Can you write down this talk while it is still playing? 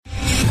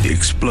The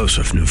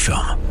explosive new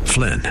film,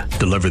 Flynn,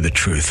 deliver the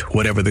truth,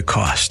 whatever the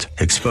cost,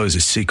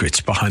 exposes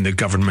secrets behind the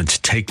government's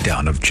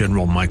takedown of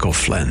General Michael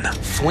Flynn.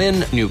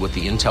 Flynn knew what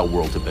the intel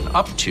world had been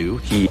up to.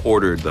 He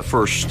ordered the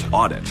first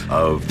audit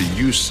of the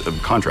use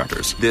of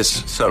contractors.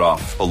 This set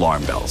off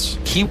alarm bells.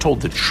 He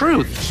told the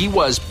truth. He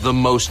was the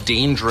most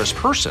dangerous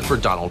person for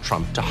Donald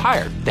Trump to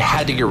hire. They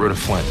had to get rid of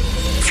Flynn.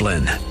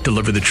 Flynn,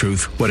 deliver the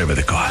truth, whatever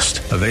the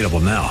cost. Available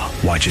now.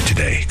 Watch it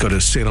today. Go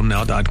to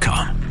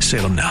salemnow.com.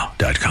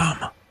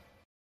 salemnow.com.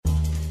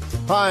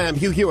 Hi, I'm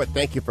Hugh Hewitt.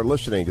 Thank you for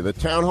listening to the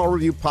Town Hall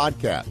Review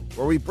Podcast,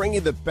 where we bring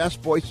you the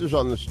best voices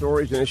on the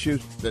stories and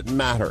issues that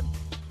matter.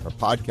 Our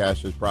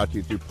podcast is brought to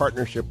you through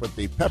partnership with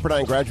the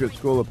Pepperdine Graduate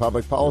School of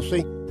Public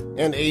Policy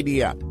and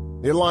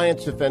ADF, the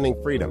Alliance Defending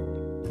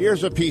Freedom.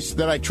 Here's a piece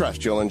that I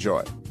trust you'll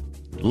enjoy.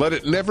 Let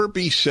it never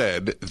be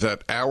said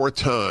that our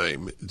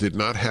time did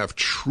not have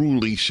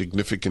truly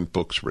significant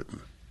books written.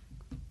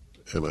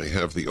 And I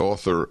have the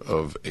author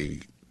of a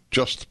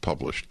just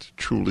published,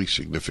 truly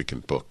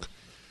significant book,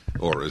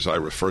 or as I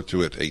refer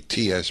to it, a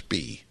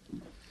TSB.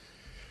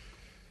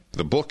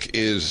 The book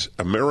is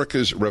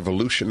America's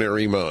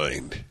Revolutionary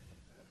Mind.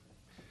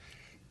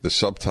 The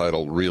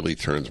subtitle really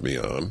turns me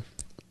on,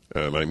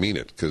 and I mean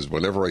it, because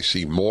whenever I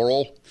see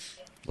moral,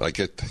 I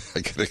get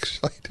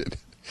excited.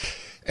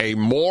 A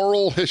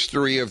Moral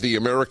History of the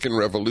American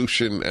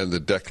Revolution and the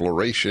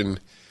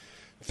Declaration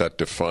that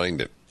defined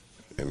it.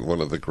 And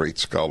one of the great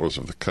scholars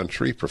of the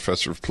country,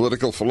 professor of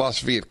political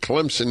philosophy at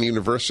Clemson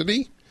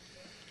University,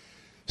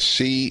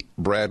 C.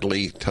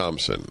 Bradley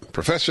Thompson.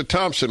 Professor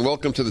Thompson,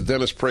 welcome to the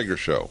Dennis Prager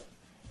Show.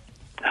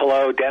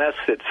 Hello, Dennis.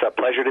 It's a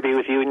pleasure to be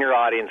with you and your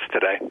audience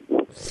today.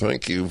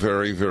 Thank you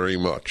very, very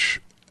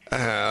much.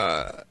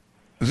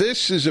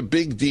 This is a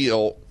big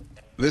deal.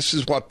 This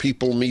is what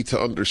people need to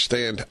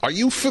understand. Are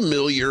you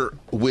familiar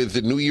with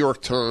the New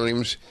York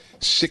Times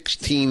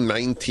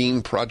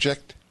 1619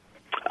 Project?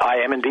 I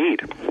am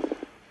indeed.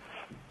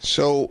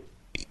 So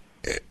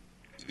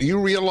you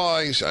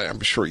realize, I'm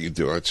sure you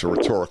do, it's a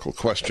rhetorical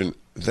question,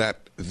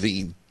 that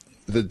the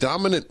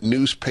dominant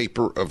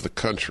newspaper of the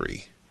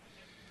country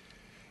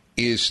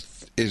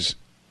is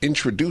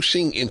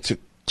introducing into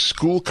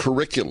school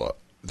curricula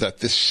that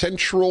the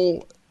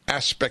central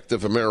aspect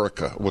of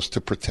America was to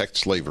protect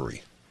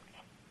slavery.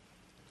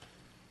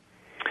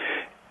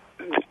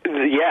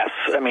 Yes.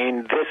 I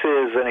mean, this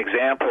is an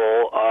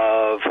example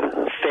of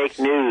fake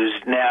news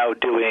now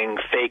doing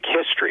fake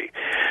history.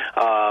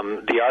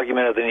 The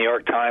argument of the New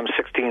York Times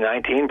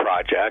 1619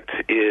 Project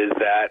is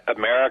that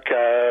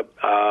America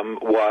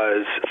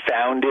was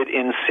founded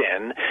in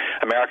sin.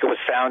 America was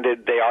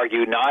founded, they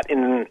argue, not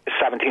in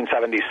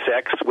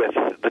 1776 with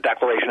the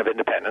Declaration of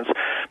Independence,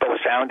 but was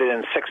founded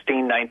in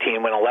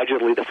 1619 when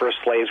allegedly the first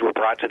slaves were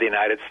brought to the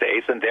United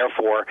States, and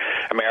therefore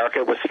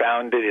America was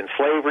founded in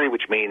slavery,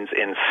 which means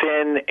in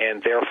sin,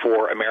 and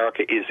therefore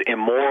America is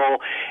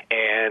immoral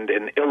and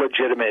an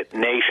illegitimate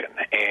nation.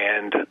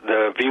 And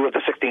the view of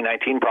the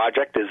 1619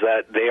 Project is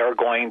that they are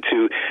going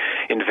to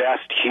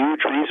invest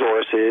huge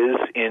resources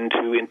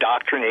into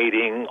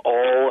indoctrinating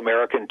all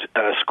American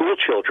school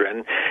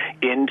children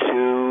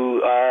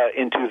into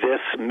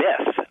this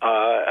myth,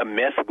 a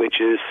myth which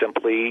is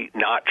simply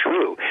not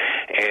true.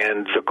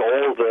 And the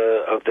goal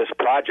of this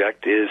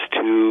project is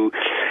to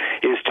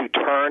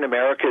turn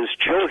America's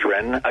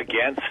children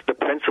against the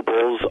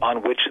principles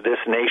on which this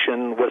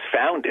nation was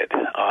founded.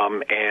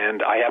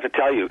 And I have to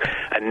tell you,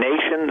 a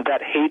nation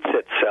that hates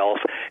itself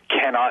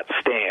cannot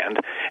stand,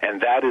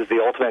 and that is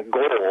the ultimate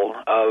goal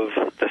of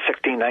the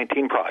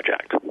 1619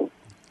 Project.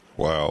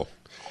 Wow.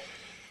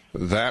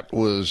 That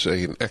was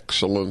an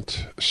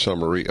excellent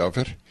summary of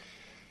it.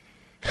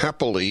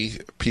 Happily,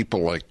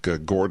 people like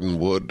Gordon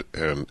Wood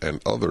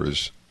and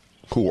others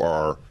who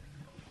are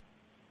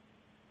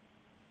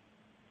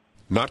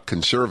not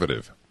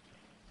conservative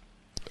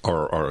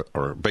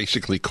are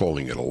basically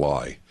calling it a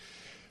lie,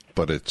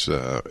 but it's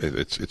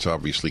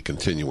obviously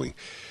continuing.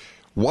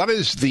 What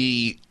is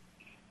the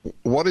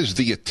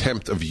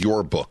attempt of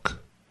your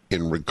book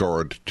in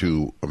regard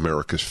to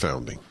America's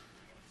founding?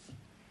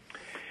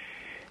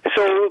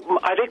 So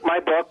I think my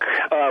book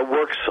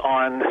works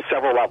on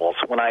several levels.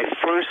 When I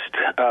first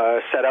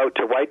set out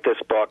to write this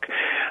book,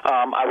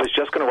 I was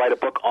just going to write a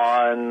book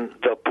on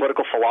the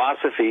political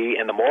philosophy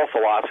and the moral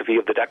philosophy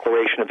of the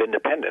Declaration of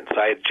Independence.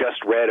 I had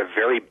just read a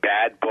very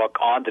bad book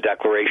on the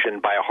Declaration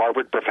by a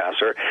Harvard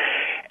professor,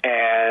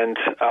 and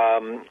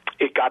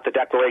it got the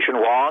Declaration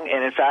wrong,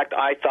 and in fact,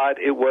 I thought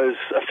it was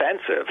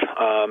offensive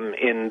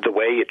in the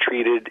way it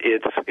treated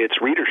its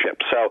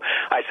readership. So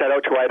I set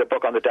out to write a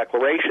book on the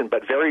Declaration,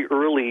 but very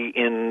early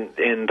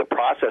in the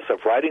process of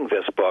writing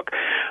this book,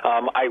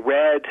 I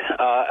read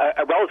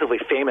a relatively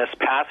famous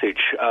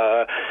passage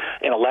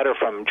in a letter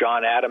from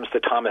John Adams to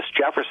Thomas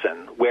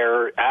Jefferson,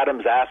 where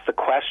Adams asked the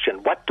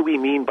question, what do we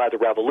mean by the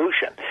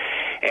revolution?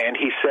 And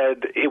he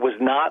said it was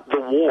not the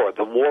war.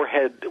 The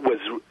warhead was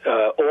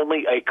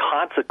only a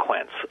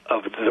consequence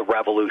of the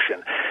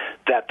revolution.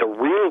 That the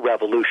real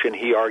revolution,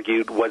 he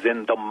argued, was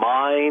in the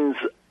minds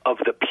of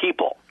the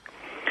people.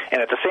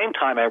 And at the same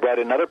time, I read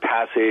another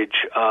passage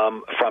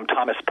from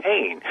Thomas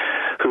Paine,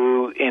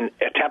 who, in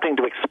attempting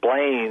to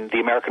explain the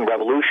American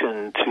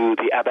Revolution to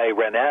the Abbé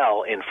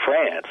Raynal in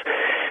France,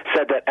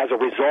 said that as a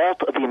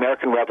result of the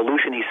American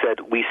Revolution, he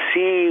said, we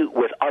see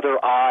with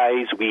other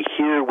eyes, we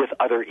hear with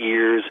other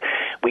ears,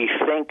 we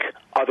think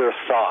other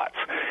thoughts.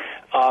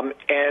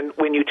 And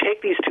when you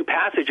take these two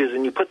passages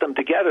and you put them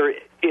together,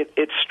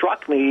 it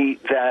struck me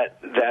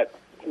that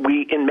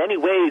we, in many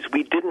ways,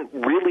 we didn't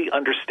really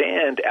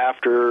understand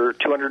after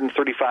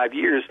 235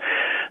 years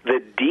the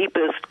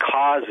deepest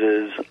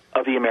causes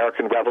of the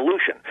American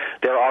Revolution.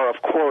 There are, of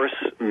course,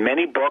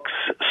 many books,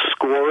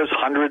 scores,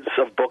 hundreds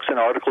of books and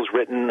articles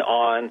written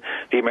on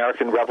the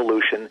American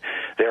Revolution.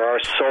 There are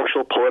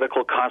social,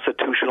 political,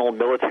 constitutional,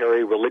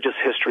 military, religious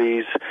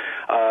histories,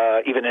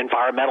 even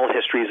environmental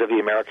histories of the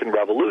American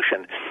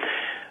Revolution.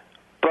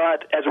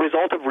 But as a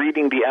result of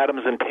reading the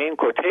Adams and Paine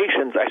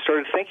quotations, I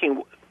started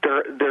thinking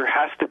there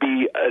has to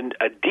be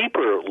a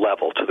deeper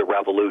level to the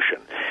revolution.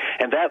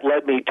 And that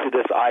led me to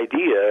this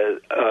idea,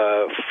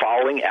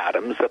 following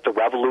Adams, that the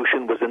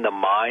revolution was in the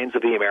minds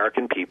of the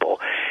American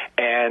people.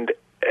 And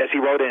as he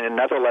wrote in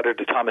another letter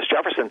to Thomas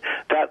Jefferson,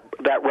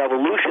 that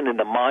revolution in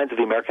the minds of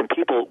the American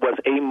people was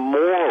a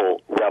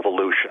moral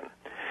revolution.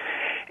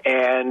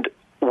 And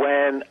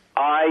when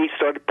I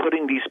started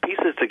putting these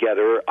pieces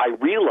together, I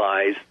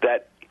realized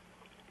that,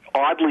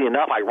 oddly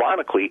enough,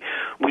 ironically,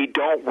 we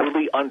don't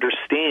really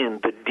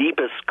understand the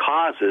deepest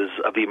causes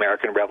of the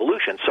American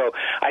Revolution. So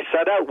I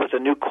set out with a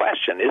new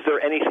question. Is there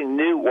anything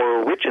new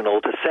or original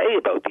to say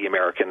about the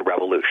American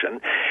Revolution?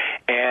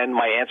 And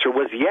my answer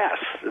was yes,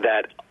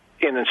 that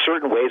in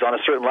certain ways, on a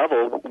certain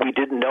level, we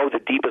didn't know the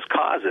deepest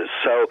causes.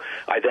 So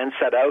I then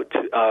set out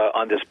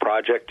on this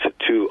project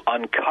to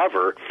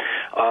uncover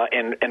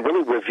and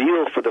really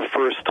reveal for the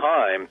first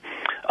time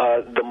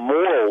the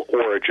moral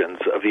origins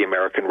of the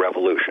American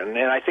Revolution.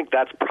 And I think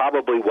that's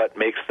probably what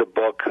makes the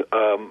book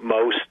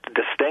most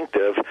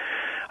distinctive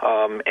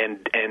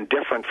and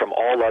different from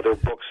all other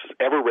books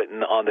ever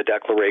written on the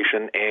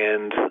Declaration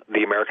and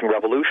the American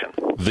Revolution.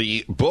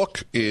 The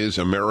book is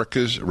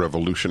America's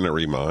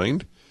Revolutionary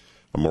Mind,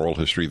 A Moral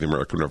History of the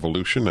American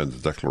Revolution, and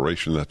the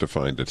Declaration that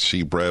defined it.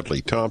 C.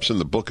 Bradley Thompson.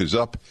 The book is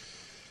up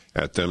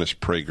at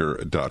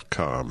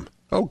DennisPrager.com.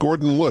 Oh,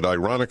 Gordon Wood,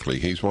 ironically,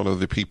 he's one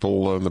of the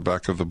people on the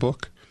back of the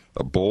book.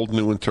 A bold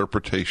new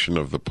interpretation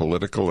of the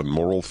political and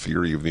moral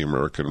theory of the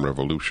American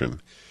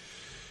Revolution.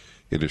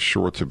 It is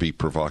sure to be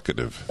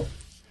provocative.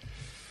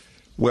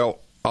 Well,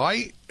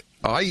 I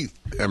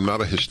am not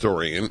a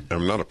historian.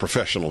 I'm not a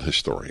professional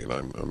historian.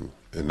 I'm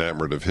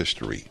enamored of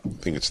history.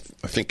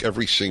 I think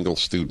every single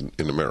student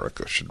in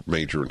America should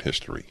major in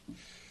history,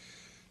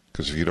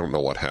 because if you don't know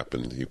what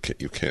happened,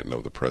 you can't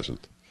know the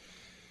present,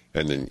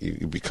 and then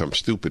you become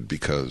stupid,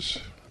 because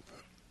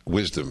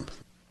wisdom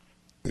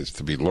is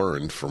to be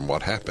learned from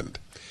what happened,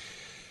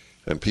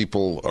 and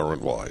people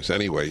aren't wise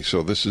anyway.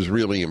 So this is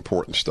really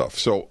important stuff.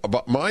 So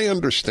about my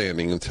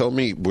understanding, and tell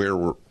me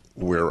where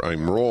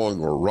I'm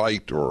wrong or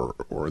right or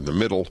in the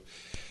middle,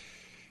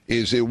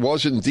 is it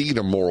was indeed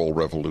a moral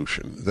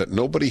revolution, that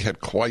nobody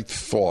had quite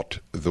thought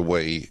the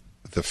way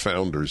the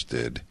founders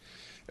did,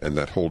 and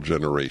that whole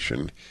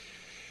generation.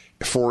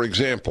 For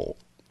example,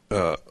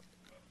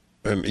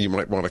 and you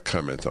might want to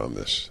comment on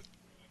this,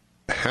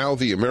 how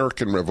the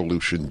American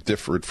Revolution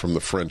differed from the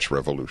French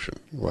Revolution.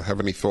 Well, have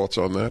any thoughts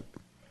on that?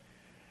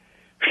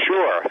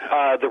 Sure.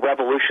 The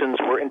revolutions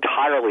were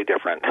entirely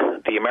different.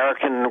 The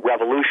American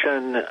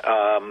Revolution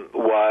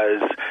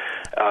was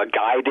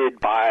guided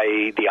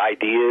by the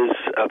ideas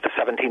of the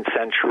 17th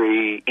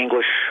century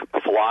English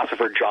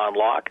philosopher John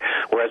Locke,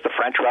 whereas the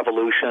French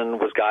Revolution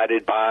was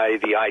guided by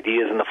the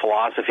ideas and the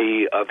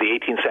philosophy of the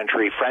 18th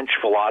century French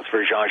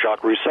philosopher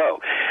Jean-Jacques Rousseau.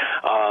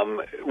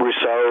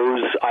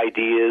 Rousseau's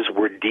ideas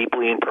were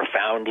deeply and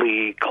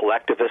profoundly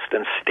collectivist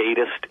and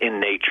statist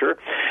in nature,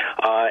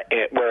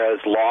 whereas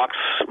Locke's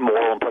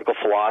moral and political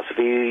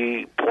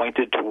philosophy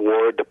pointed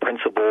toward the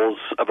principles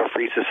of a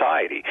free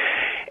society.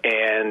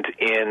 And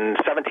in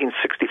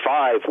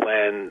 1765,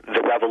 when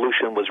the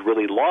revolution was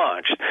really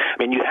launched, I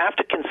mean, you have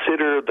to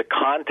consider the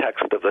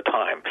context of the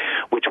time,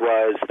 which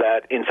was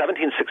that in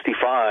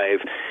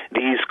 1765,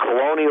 these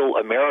colonial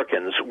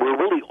Americans were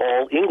really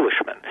all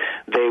Englishmen.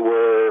 They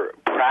were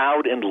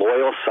proud and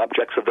loyal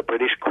subjects of the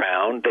British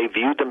Crown. They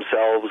viewed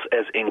themselves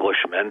as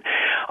Englishmen,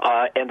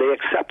 and they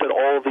accepted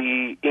all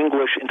the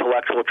English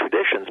intellectual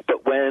traditions.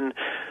 But when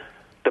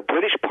the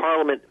British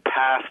Parliament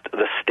passed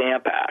the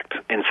Stamp Act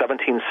in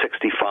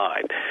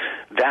 1765,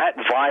 that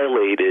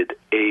violated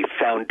a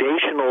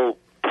foundational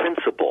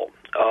principle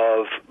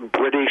of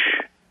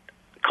British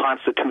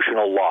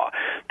constitutional law,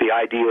 the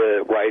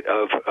idea, right,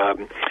 of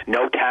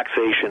no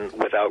taxation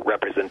without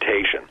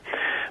representation.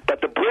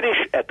 But the British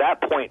at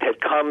that point had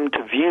come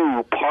to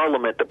view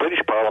Parliament, the British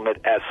Parliament,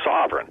 as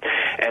sovereign,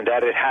 and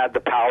that it had the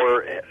power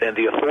and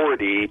the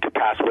authority to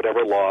pass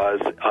whatever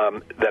laws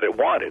that it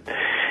wanted.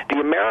 The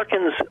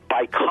Americans,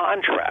 by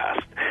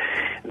contrast,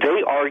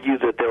 they argue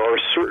that there are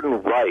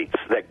certain rights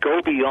that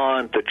go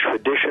beyond the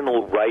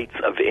traditional rights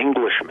of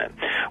Englishmen,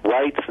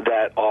 rights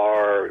that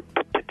are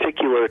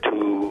particular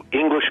to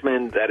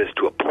Englishmen, that is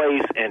to a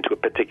place and to a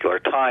particular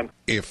time.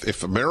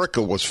 If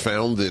America was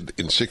founded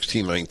in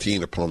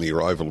 1619 upon the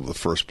arrival of the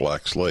first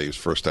black slaves,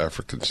 first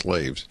African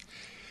slaves,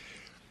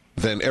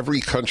 then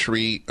every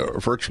country,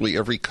 virtually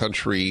every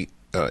country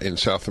in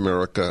South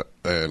America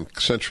and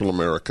Central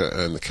America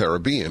and the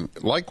Caribbean,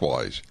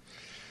 likewise,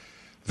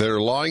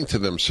 they're lying to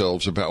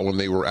themselves about when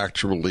they were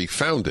actually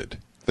founded.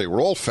 They were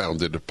all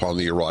founded upon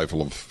the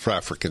arrival of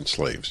African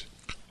slaves.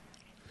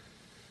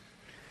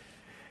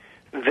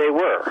 They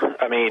were.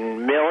 I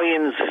mean,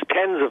 millions,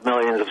 tens of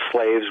millions of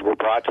slaves were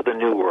brought to the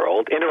New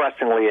World.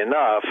 Interestingly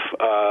enough,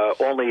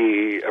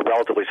 only a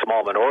relatively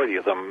small minority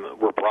of them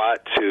were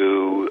brought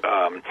to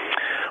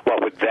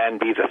what would then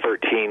be the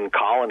 13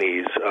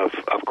 colonies of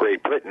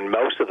Great Britain.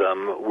 Most of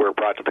them were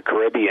brought to the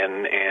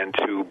Caribbean and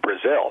to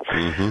Brazil.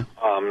 Mm-hmm.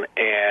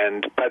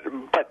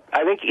 But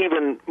I think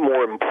even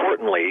more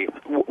importantly,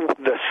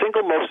 the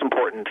single most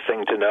important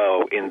thing to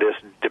know in this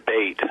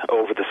debate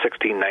over the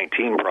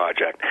 1619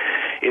 Project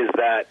is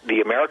that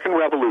the American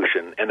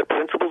Revolution and the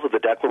principles of the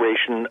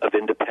Declaration of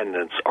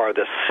Independence are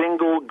the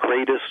single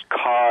greatest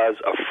cause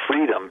of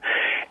freedom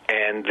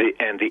and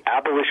the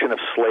abolition of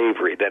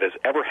slavery that has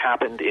ever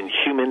happened in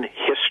human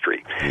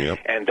history. Yep.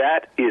 And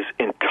that is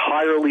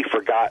entirely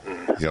forgotten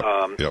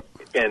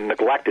and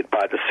neglected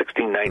by the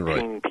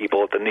 1619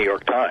 people at the New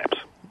York Times.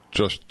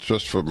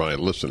 Just for my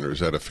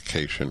listeners'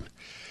 edification,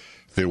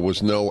 there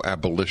was no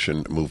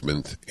abolition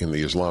movement in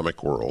the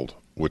Islamic world,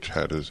 which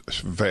had a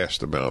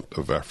vast amount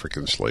of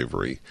African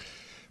slavery.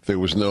 There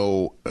was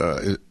no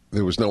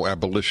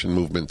abolition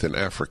movement in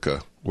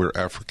Africa, where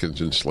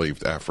Africans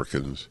enslaved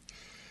Africans.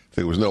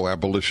 There was no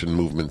abolition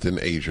movement in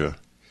Asia.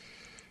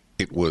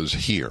 It was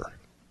here.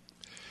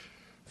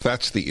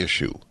 That's the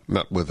issue,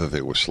 not whether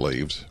there were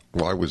slaves.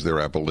 Why was there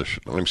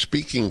abolition? I'm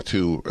speaking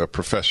to a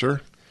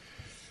professor.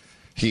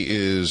 He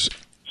is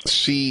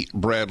C.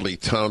 Bradley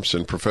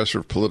Thompson, professor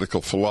of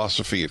political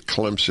philosophy at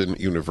Clemson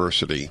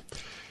University.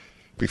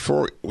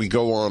 Before we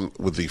go on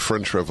with the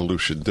French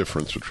Revolution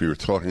difference, which we were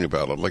talking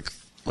about, I'd like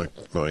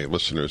my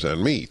listeners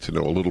and me to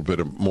know a little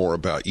bit more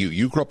about you.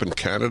 You grew up in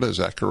Canada, is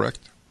that correct?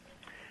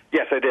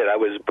 Yes, I did. I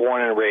was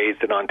born and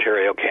raised in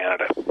Ontario,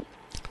 Canada.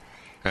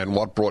 And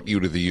what brought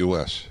you to the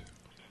U.S.?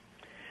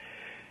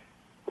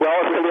 Well,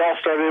 it really all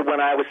started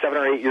when I was 7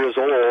 or 8 years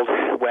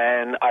old,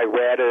 when I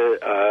read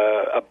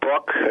a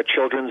book, a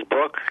children's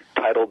book,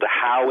 titled The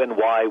How and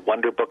Why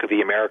Wonder Book of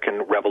the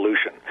American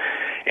Revolution.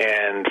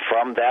 And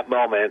from that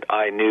moment,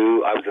 I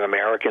knew I was an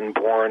American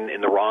born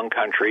in the wrong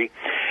country.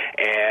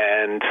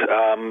 And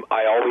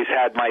I always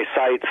had my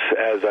sights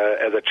as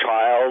a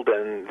child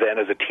and then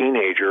as a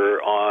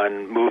teenager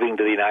on moving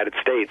to the United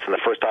States. And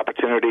the first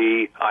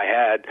opportunity I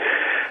had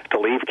to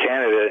leave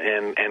Canada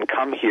and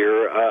come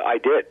here, I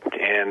did.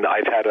 And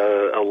I've had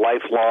a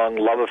lifelong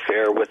love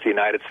affair with the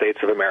United States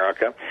of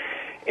America.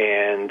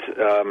 And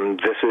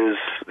this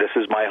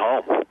is my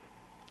home.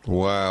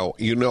 Wow.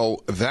 You know,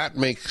 that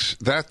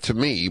to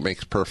me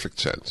makes perfect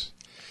sense.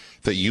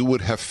 That you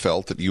would have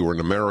felt that you were an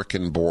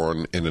American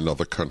born in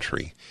another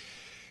country.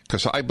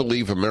 Because I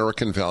believe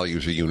American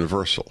values are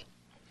universal.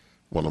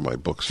 One of my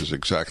books is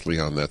exactly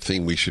on that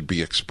theme. We should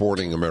be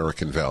exporting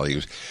American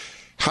values.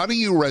 How do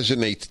you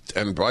resonate?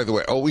 And by the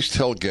way, I always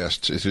tell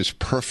guests it is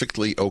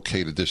perfectly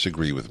okay to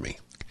disagree with me.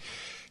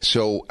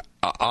 So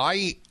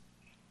I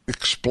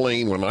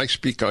explain, when I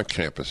speak on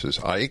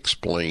campuses, I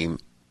explain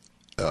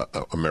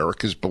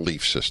America's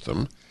belief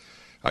system.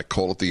 I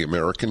call it the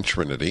American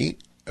Trinity,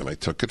 and I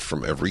took it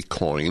from every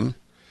coin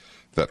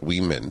that we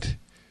mint.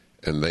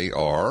 And they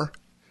are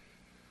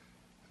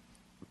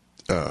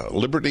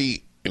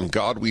liberty, in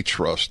God we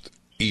trust,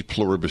 e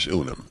pluribus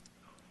unum.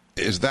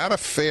 Is that a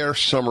fair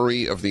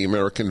summary of the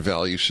American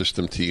value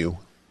system to you?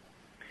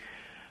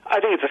 I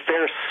think it's a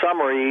fair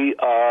summary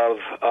of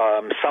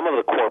some of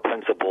the core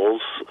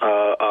principles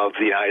of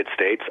the United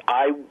States.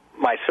 I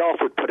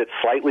myself would put it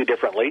slightly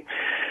differently.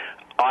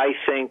 I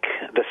think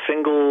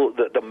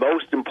the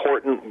most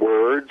important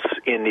words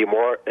in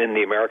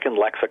the American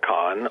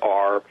lexicon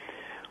are,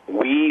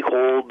 "We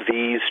hold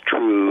these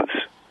truths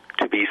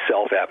to be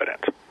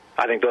self-evident."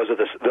 I think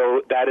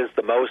that is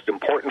the most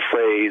important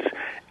phrase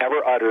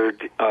ever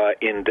uttered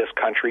in this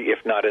country,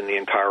 if not in the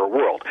entire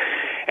world.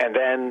 And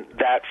then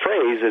that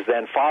phrase is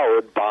then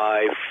followed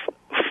by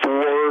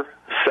four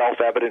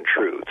self-evident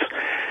truths,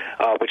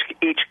 which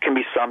each can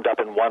be summed up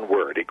in one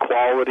word: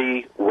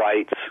 equality,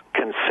 rights,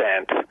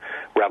 consent,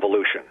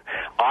 revolution.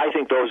 I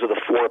think those are the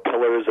four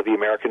pillars of the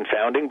American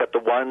founding, but the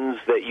ones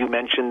that you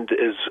mentioned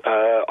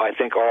I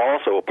think are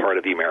also a part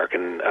of the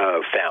American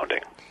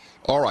founding.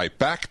 All right,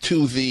 back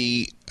to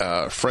the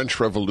French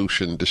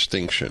Revolution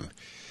distinction.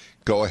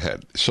 Go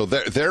ahead. So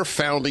their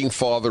founding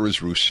father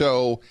is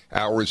Rousseau,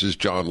 ours is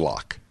John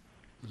Locke.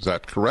 Is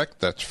that correct?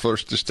 That's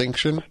first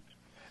distinction?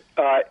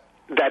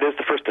 That is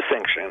the first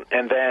distinction.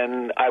 And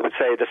then I would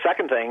say the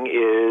second thing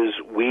is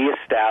we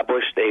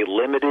established a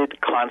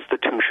limited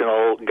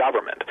constitutional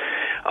government,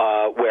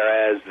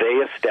 whereas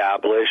they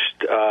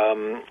established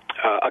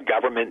a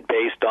government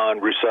based on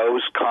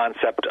Rousseau's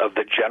concept of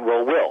the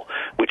general will,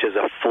 which is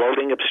a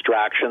floating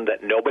abstraction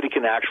that nobody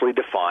can actually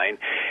define,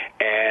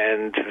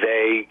 and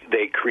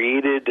they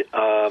created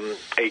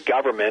a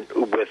government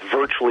with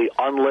virtually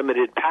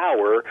unlimited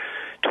power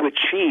to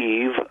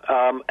achieve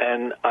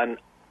an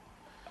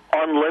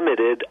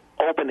unlimited,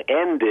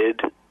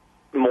 open-ended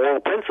moral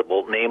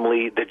principle,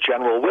 namely the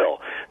general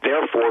will,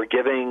 therefore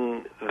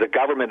giving the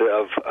government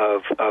of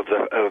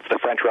the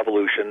French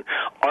Revolution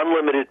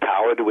unlimited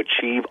power to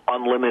achieve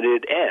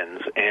unlimited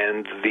ends.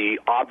 And the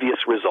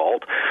obvious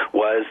result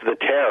was the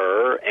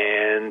terror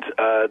and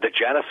the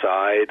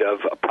genocide of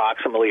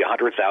approximately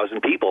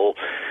 100,000 people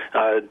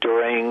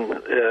during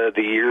the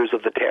years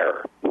of the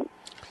terror.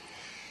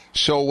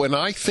 So when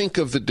I think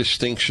of the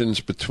distinctions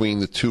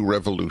between the two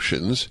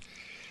revolutions,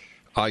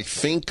 I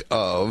think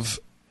of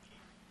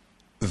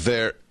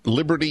their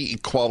liberty,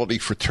 equality,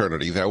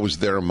 fraternity. That was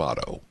their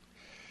motto.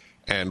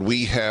 And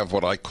we have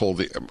what I call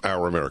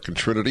our American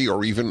Trinity,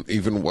 or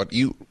even what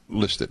you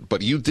listed.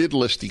 But you did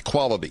list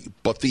equality.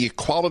 But the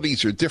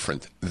equalities are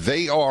different.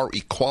 They are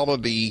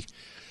equality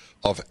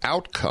of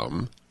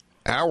outcome.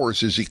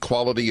 Ours is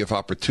equality of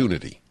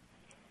opportunity.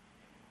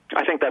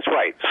 I think that's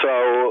right.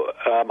 So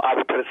I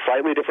would put it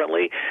slightly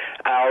differently.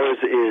 Ours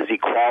is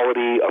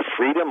equality of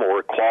freedom or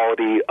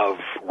equality of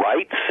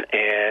rights,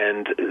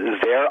 and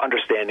their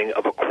understanding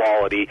of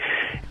equality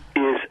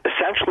is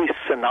essentially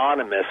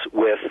synonymous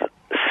with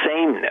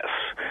sameness.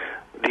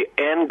 The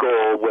end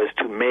goal was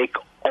to make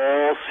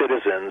all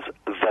citizens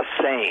the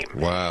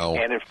same. Wow.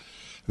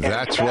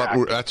 That's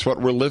what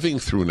we're living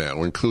through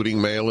now,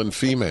 including male and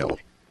female.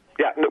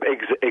 Yeah,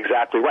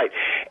 exactly right.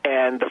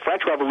 And the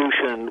French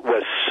Revolution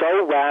was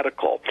so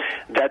radical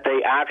that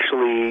they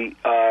actually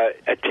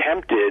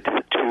attempted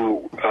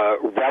to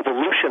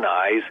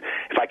revolutionize,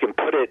 if I can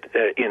put it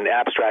in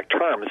abstract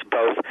terms,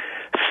 both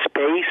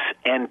space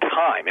and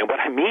time. And what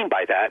I mean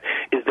by that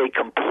is they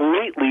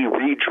completely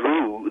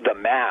redrew the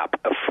map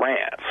of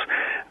France.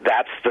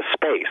 That's the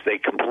space. They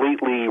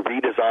completely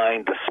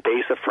redesigned the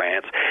space of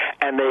France,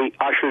 and they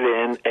ushered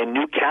in a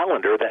new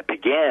calendar that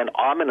began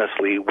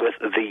ominously with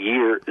the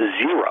year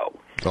zero.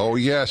 Oh,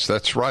 yes,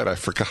 that's right. I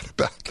forgot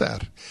about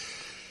that.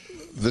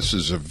 This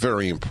is a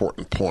very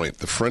important point,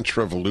 the French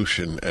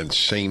Revolution and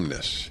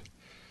sameness.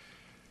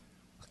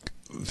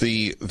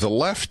 The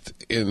left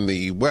in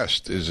the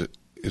West is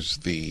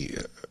the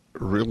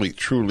really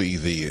truly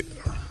the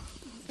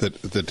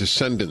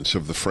descendants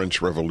of the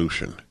French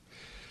Revolution.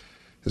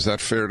 Is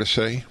that fair to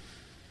say?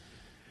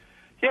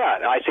 Yeah,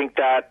 I think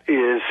that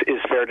is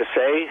fair to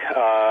say.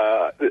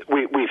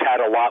 We've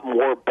had a lot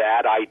more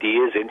bad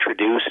ideas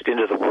introduced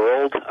into the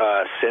world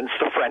since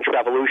the French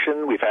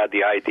Revolution. We've had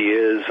the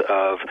ideas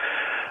of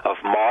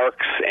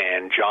Marx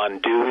and John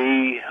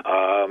Dewey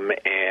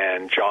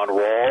and John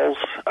Rawls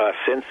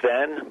since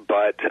then.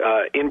 But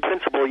in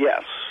principle,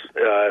 yes.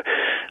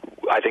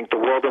 I think the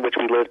world in which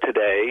we live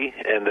today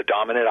and the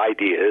dominant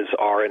ideas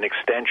are an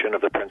extension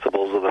of the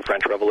principles of the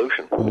French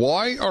Revolution.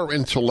 Why are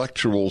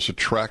intellectuals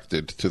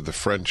attracted to the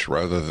French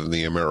rather than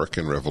the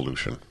American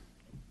Revolution?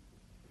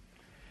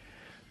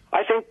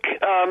 I think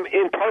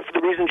in part for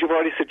the reasons you've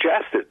already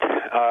suggested,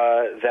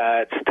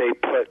 that they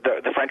put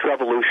the French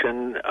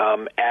Revolution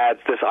adds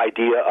this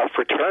idea of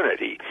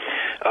fraternity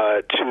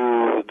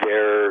to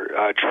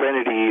their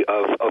trinity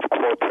of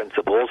core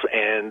principles,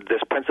 and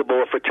this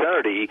principle of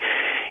fraternity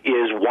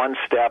is one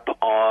step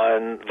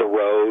on the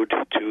road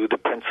to the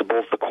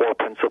principles, the core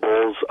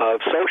principles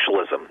of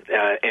socialism,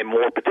 and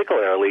more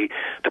particularly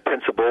the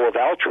principle of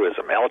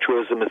altruism.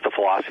 Altruism is the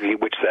philosophy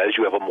which says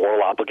you have a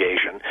moral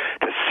obligation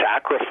to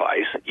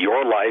sacrifice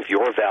your life,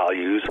 your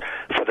values,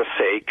 for the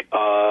sake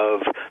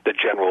of the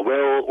general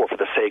will, or for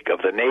the sake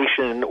of the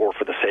nation, or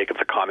for the sake of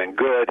the common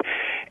good.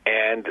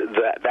 And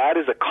that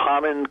is a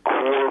common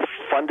core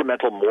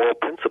fundamental moral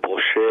principle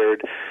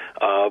shared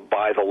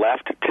by the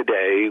left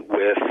today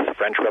with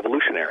French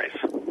revolutionaries.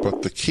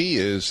 But the key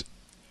is,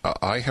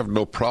 I have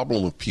no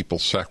problem with people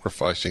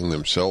sacrificing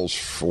themselves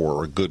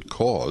for a good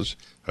cause.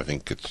 I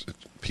think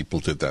people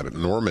did that at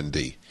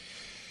Normandy.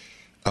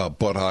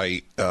 But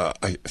I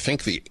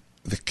think the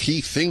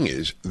key thing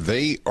is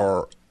they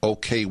are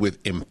okay with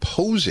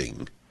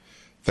imposing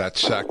that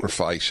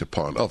sacrifice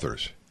upon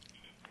others.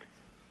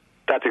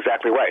 That's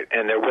exactly right.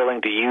 And they're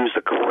willing to use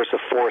the coercive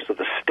force of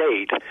the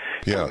state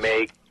to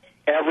make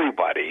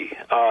everybody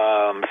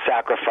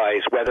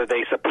sacrifice, whether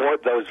they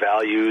support those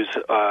values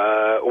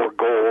or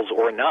goals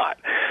or not.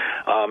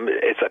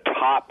 It's a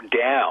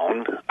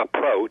top-down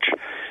approach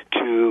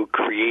to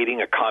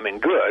creating a common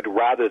good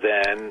rather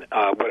than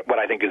what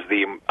I think is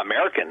the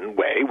American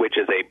way, which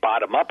is a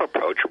bottom-up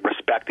approach,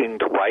 respecting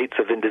the rights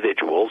of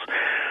individuals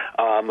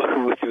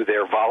who, through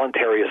their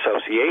voluntary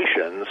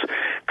associations,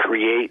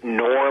 create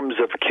norms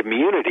of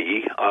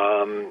community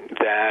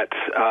that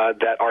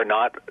are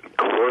not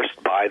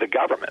coerced by the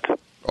government.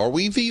 Are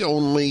we the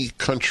only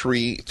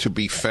country to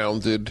be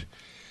founded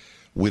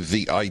with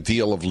the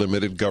ideal of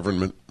limited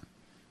government?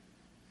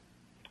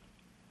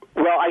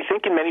 Well, I think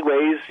think in many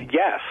ways,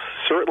 yes.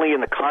 Certainly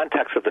in the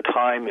context of the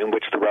time in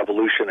which the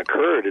revolution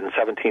occurred in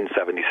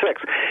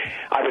 1776,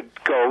 I would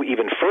go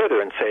even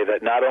further and say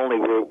that not only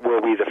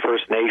were we the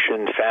first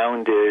nation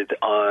founded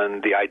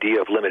on the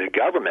idea of limited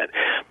government,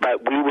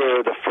 but we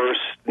were the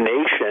first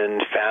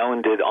nation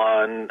founded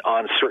on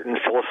certain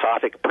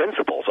philosophic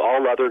principles.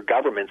 All other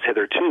governments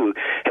hitherto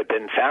had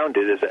been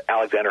founded, as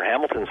Alexander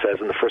Hamilton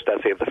says in the first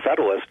essay of the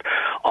Federalist,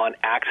 on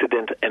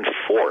accident and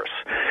force.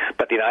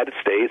 But the United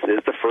States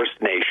is the first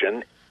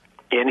nation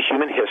in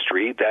human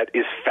history that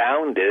is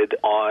founded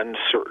on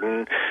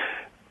certain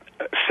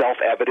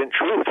self-evident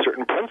truths,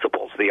 certain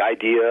principles, the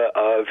idea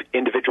of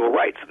individual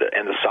rights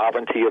and the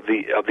sovereignty of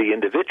the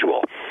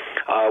individual,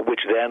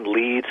 which then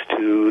leads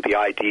to the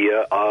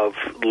idea of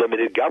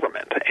limited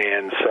government.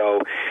 And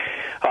so,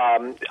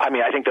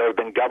 I think there have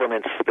been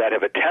governments that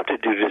have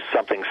attempted to do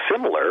something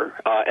similar,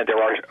 and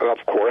there are,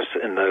 of course,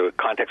 in the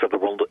context of the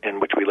world in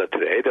which we live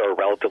today, there are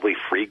relatively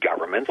free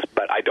governments,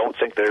 but I don't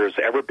think there's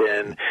ever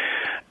been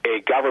a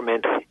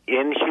government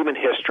in human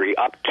history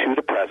up to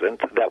the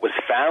present that was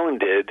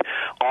founded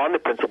on the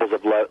principles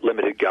of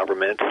limited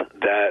government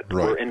that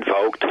were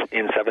invoked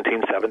in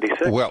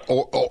 1776.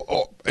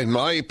 Well, in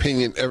my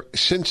opinion,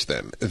 since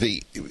then,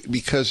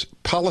 because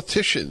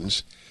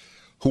politicians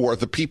who are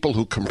the people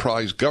who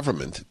comprise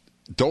government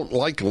don't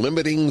like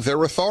limiting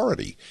their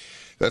authority.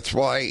 That's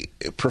why,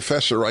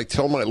 Professor, I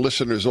tell my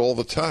listeners all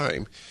the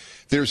time,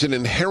 there's an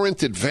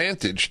inherent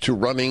advantage to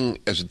running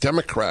as a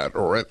Democrat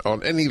or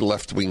on any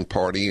left-wing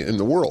party in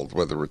the world,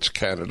 whether it's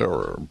Canada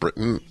or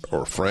Britain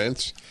or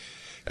France,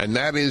 and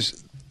that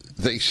is,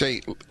 they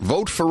say,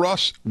 vote for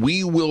us,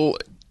 we will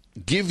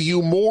give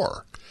you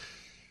more.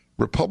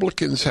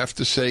 Republicans have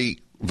to say,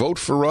 vote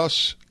for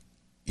us,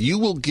 you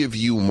will give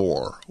you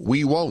more,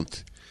 we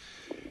won't.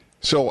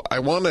 So I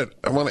want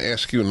to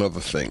ask you another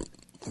thing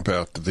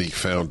about the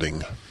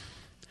founding.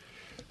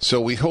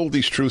 So we hold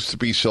these truths to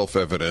be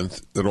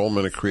self-evident, that all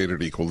men are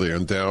created equal. They are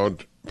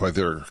endowed by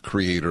their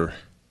Creator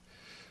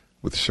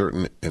with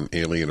certain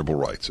inalienable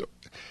rights.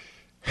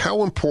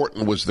 How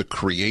important was the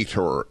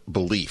Creator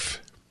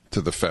belief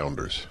to the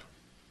founders?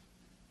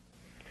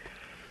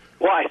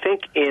 Well, I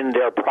think in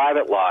their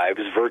private lives,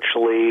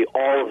 virtually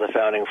all of the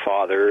founding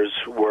fathers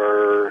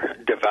were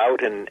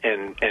devout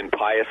and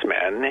pious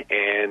men,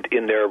 and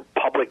in their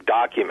public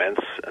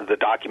documents, the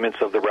documents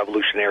of the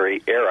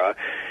Revolutionary era,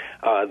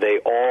 they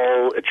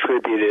all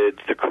attributed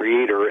the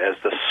Creator as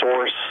the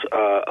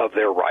source of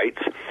their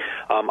rights.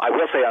 I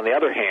will say, on the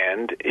other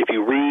hand, if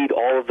you read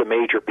all of the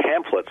major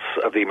pamphlets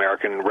of the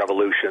American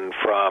Revolution,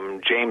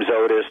 from James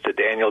Otis to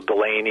Daniel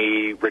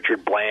Delaney,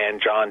 Richard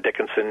Bland, John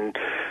Dickinson,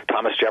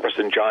 Thomas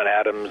Jefferson, John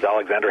Adams,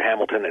 Alexander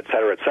Hamilton, et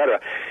cetera,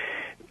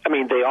 I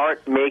mean, they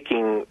aren't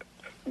making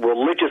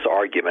religious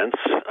arguments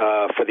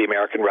for the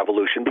American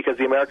Revolution, because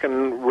the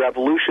American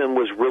Revolution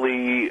was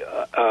really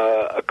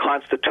a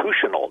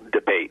constitutional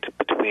debate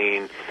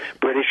between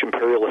British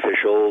imperial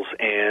officials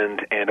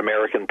and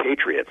American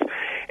patriots.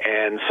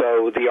 And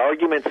so the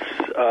arguments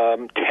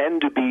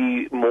tend to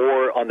be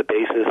more on the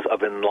basis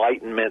of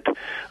Enlightenment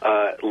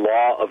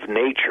law of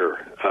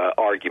nature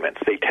arguments.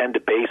 They tend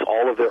to base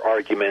all of their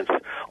arguments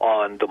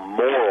on the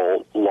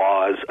moral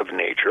laws of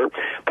nature.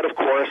 But of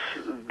course,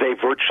 they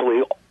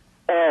virtually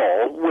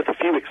all, with a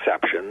few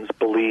exceptions,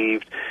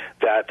 believed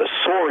that the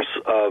source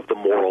of the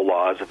moral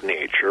laws of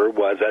nature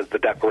was, as the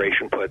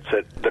Declaration puts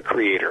it, the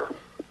Creator.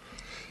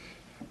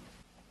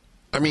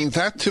 I mean,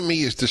 that to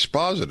me is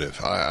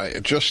dispositive.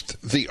 Just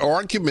the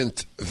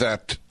argument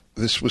that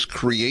this was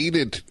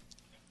created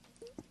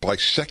by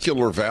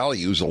secular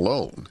values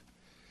alone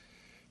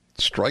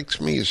strikes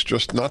me as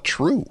just not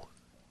true.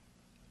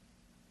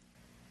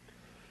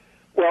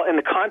 Well, in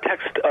the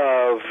context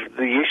of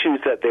the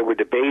issues that they were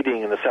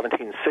debating in the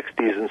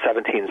 1760s and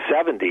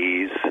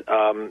 1770s,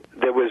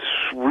 there was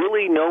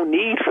really no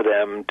need for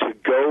them to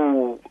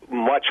go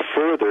much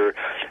further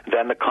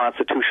than the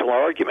constitutional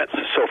arguments.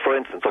 So, for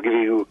instance, I'll give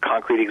you a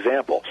concrete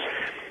example.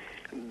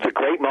 The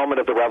great moment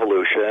of the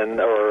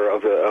Revolution, or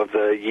of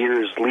the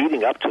years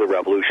leading up to the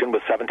Revolution,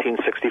 was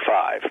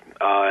 1765.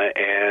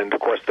 And, of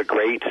course, the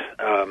great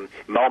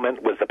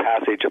moment was the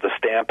passage of the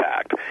Stamp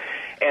Act.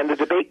 And the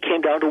debate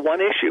came down to one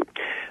issue.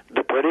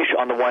 The British,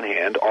 on the one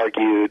hand,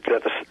 argued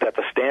that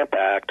the Stamp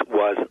Act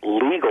was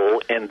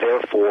legal and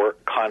therefore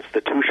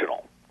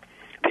constitutional.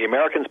 The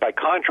Americans, by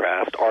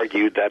contrast,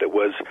 argued that it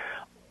was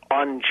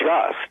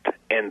unjust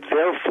and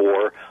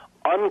therefore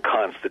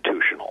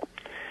unconstitutional.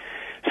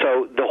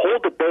 So the whole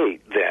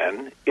debate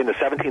then, in the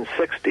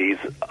 1760s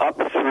up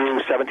through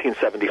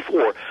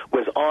 1774,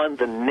 was on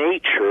the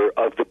nature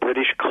of the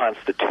British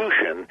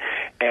Constitution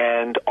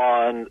and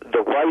on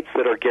the rights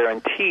that are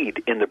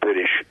guaranteed in the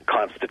British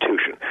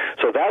Constitution.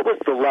 So that was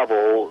the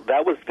level,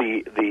 that was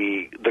the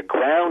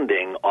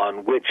grounding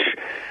on which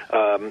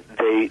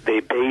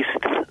they based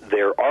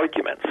their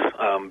arguments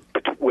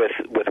with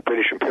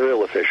British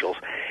imperial officials.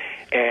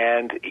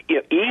 And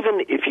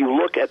even if you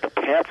look at the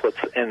pamphlets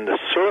and the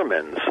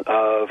sermons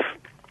of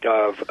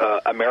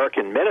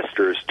American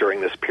ministers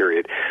during this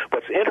period,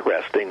 what's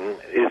interesting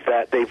is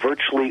that they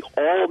virtually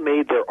all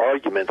made their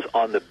arguments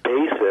on the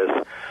basis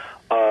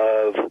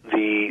of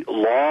the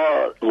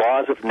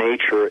laws of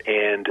nature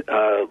and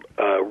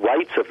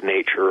rights of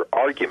nature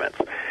arguments.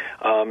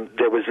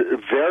 There was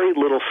very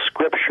little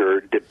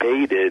scripture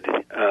debated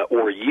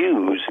or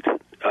used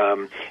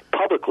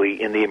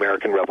publicly in the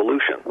American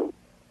Revolution.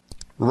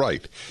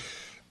 Right.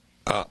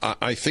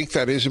 I think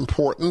that is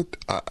important.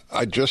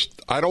 I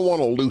don't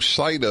want to lose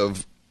sight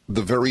of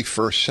the very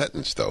first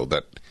sentence, though,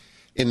 that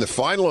in the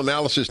final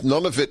analysis,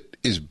 none of it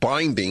is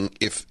binding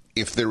if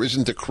there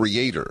isn't a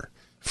creator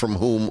from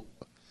whom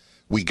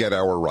we get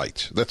our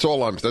rights. That's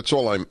all I'm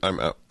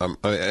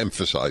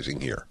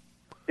emphasizing here.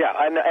 Yeah,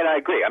 and I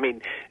agree. I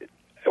mean,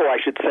 or I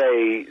should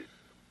say,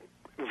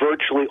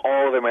 virtually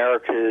all of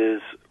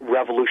America's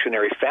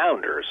revolutionary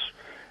founders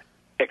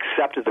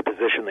accepted the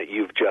position that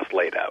you've just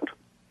laid out.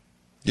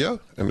 Yeah,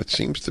 and it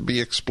seems to be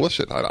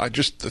explicit.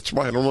 That's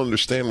why I don't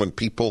understand when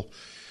people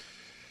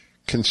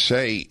can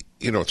say,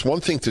 it's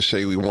one thing to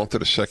say we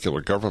wanted a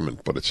secular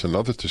government, but it's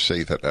another to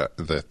say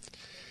that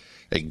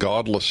a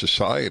godless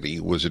society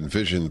was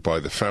envisioned by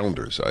the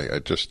founders. I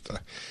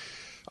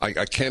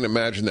can't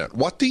imagine that.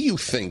 What do you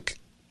think,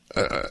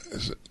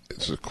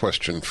 it's a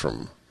question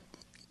from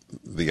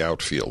the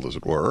outfield, as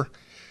it were,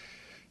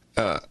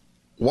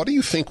 what do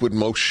you think would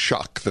most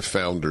shock the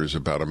founders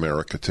about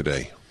America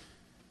today?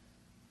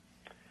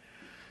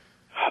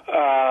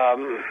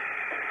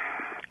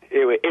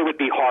 It would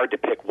be hard to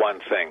pick one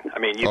thing. I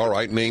mean, all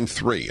right, name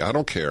three. I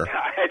don't care.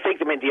 I think,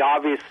 the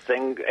obvious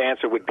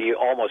answer would be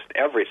almost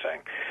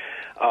everything.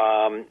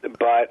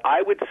 But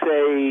I would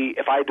say,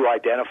 if I had to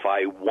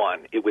identify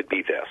one, it would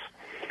be this.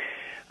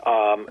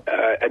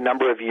 A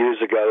number of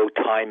years ago,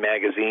 Time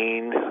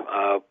magazine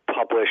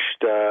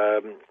published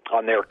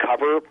on their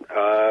cover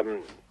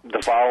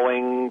the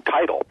following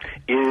title: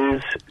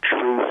 "Is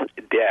Truth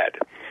Dead?"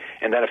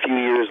 And then a few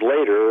years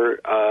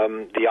later,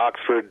 the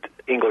Oxford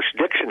English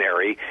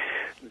Dictionary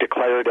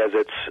declared as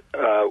its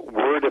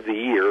word of the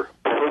year,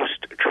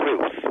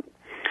 post-truth.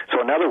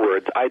 So in other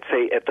words, I'd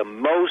say at the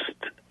most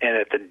and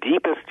at the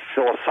deepest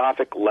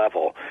philosophic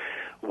level,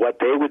 what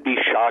they would be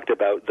shocked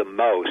about the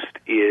most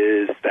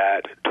is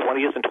that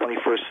 20th and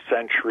 21st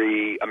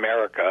century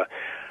America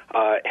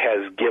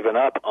has given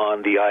up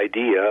on the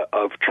idea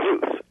of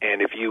truth.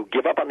 And if you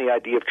give up on the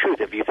idea of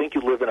truth, if you think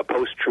you live in a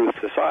post-truth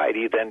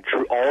society, then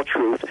all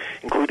truth,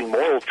 including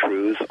moral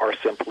truths, are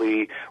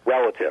simply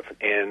relative.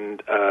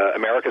 And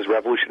America's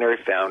revolutionary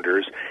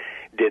founders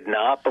did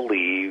not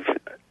believe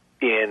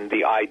in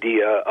the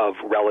idea of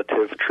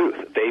relative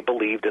truth. They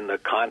believed in the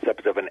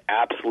concept of an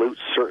absolute,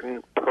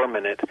 certain,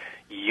 permanent,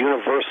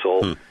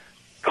 universal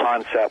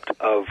concept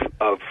of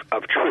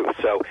truth.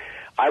 So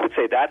I would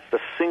say that's the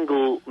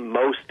single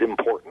most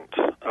important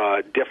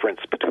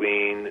difference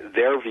between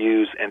their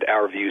views and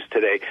our views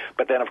today.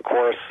 But then, of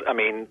course,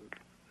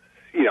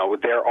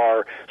 there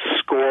are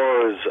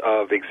scores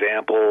of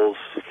examples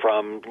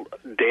from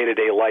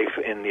day-to-day life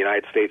in the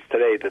United States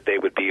today that they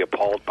would be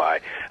appalled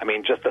by. I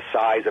mean, just the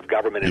size of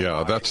government.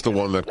 Yeah, that's the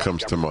one that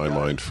comes to my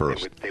mind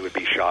first. They would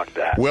be shocked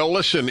at. Well,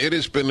 listen, it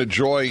has been a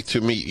joy to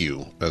meet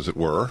you, as it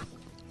were.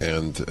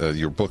 And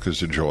your book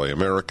is a joy.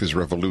 America's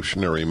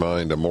Revolutionary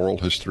Mind, A Moral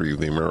History of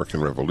the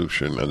American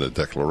Revolution and the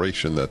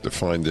Declaration that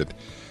Defined It.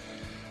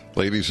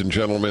 Ladies and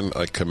gentlemen,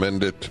 I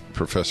commend it.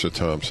 Professor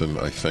Thompson,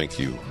 I thank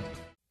you.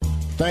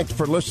 Thanks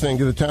for listening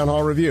to the Town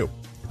Hall Review.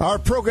 Our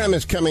program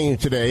is coming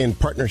today in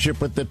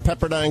partnership with the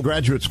Pepperdine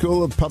Graduate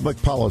School of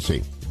Public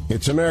Policy.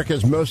 It's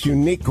America's most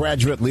unique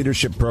graduate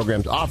leadership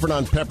programs offered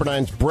on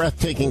Pepperdine's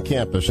breathtaking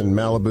campus in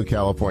Malibu,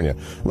 California.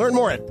 Learn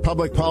more at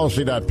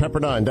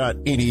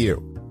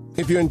publicpolicy.pepperdine.edu.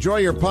 If you enjoy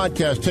your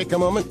podcast, take a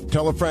moment,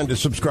 tell a friend to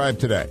subscribe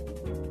today.